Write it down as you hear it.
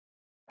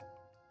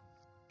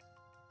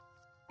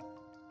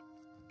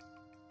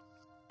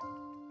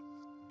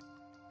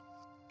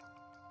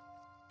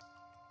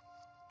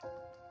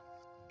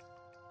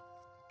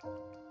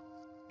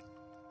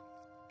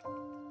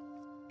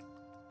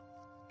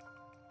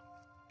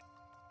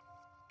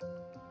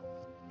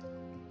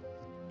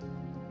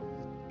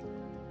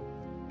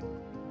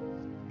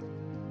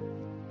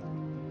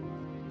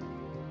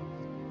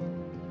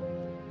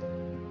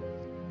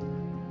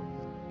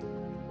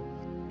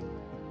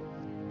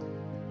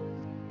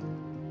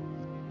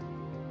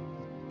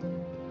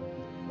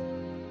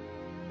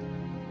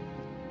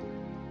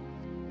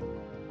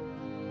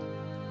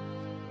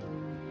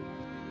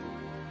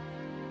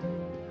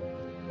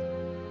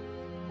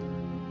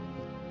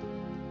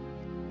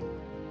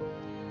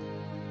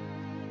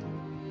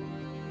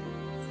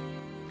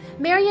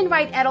Marian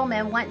Wright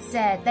Edelman once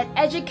said that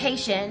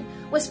education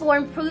was for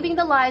improving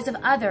the lives of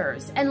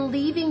others and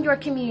leaving your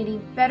community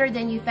better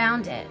than you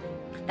found it.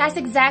 That's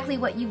exactly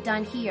what you've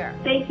done here.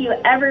 Thank you,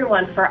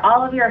 everyone, for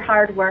all of your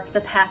hard work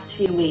the past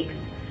few weeks.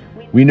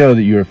 We know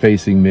that you are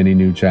facing many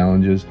new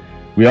challenges.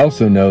 We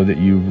also know that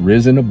you've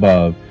risen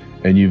above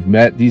and you've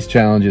met these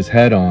challenges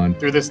head on.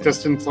 Through this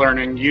distance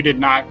learning, you did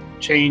not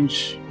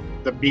change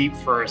the beat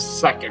for a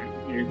second.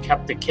 You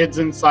kept the kids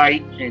in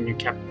sight and you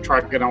kept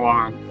trucking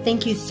along.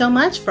 Thank you so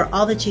much for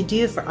all that you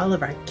do for all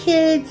of our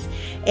kids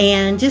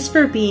and just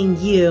for being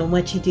you and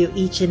what you do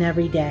each and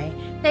every day.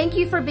 Thank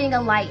you for being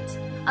a light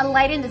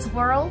in this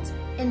world,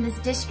 in this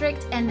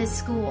district, and this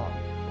school.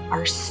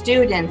 Our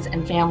students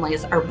and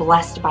families are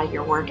blessed by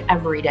your work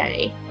every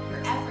day. Your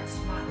efforts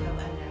do not go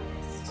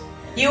unnoticed.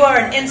 You are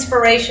an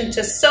inspiration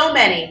to so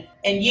many,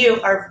 and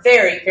you are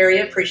very,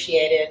 very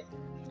appreciated.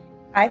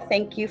 I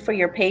thank you for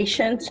your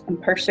patience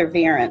and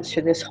perseverance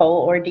through this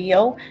whole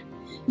ordeal.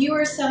 You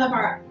are some of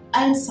our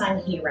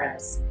unsung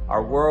heroes.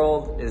 Our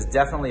world is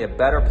definitely a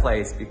better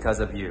place because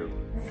of you.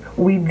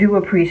 We do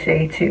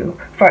appreciate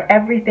you for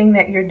everything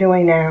that you're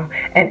doing now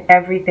and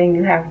everything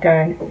you have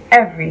done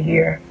every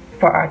year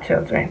for our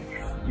children.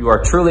 You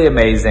are truly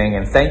amazing,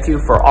 and thank you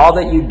for all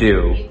that you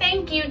do.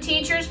 Thank you,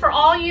 teachers, for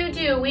all you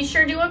do. We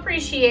sure do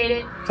appreciate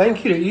it.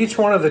 Thank you to each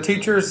one of the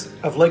teachers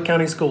of Lake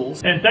County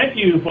Schools. And thank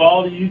you for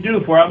all that you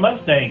do for our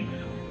Mustangs.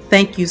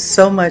 Thank you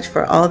so much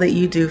for all that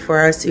you do for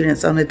our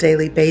students on a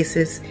daily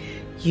basis.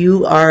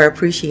 You are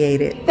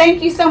appreciated.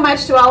 Thank you so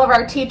much to all of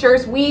our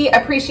teachers. We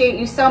appreciate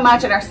you so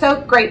much and are so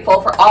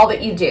grateful for all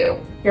that you do.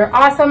 You're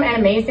awesome and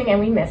amazing, and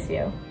we miss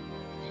you.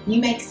 You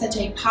make such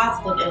a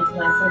positive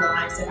influence in the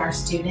lives of our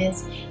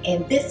students.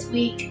 And this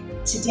week,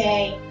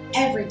 today,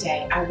 every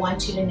day, I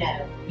want you to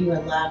know you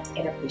are loved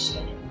and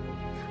appreciated.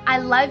 I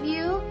love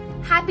you.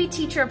 Happy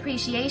Teacher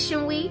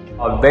Appreciation Week.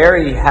 A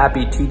very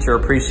happy Teacher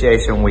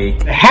Appreciation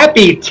Week.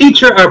 Happy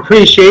Teacher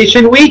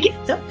Appreciation Week.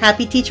 So,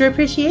 happy Teacher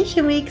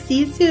Appreciation Week.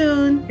 See you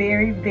soon.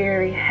 Very,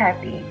 very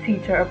happy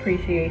Teacher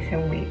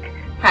Appreciation Week.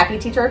 Happy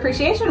Teacher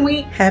Appreciation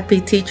Week. Happy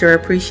Teacher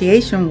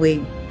Appreciation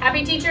Week.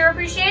 Happy Teacher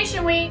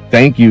Appreciation Week.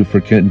 Thank you for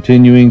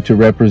continuing to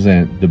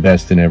represent the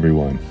best in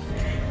everyone.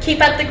 Keep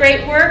up the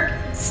great work,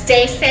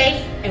 stay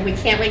safe, and we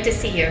can't wait to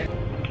see you.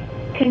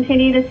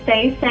 Continue to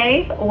stay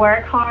safe,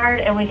 work hard,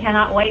 and we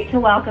cannot wait to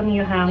welcome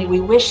you home.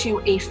 We wish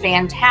you a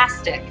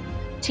fantastic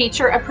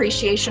Teacher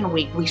Appreciation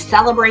Week. We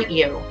celebrate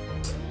you.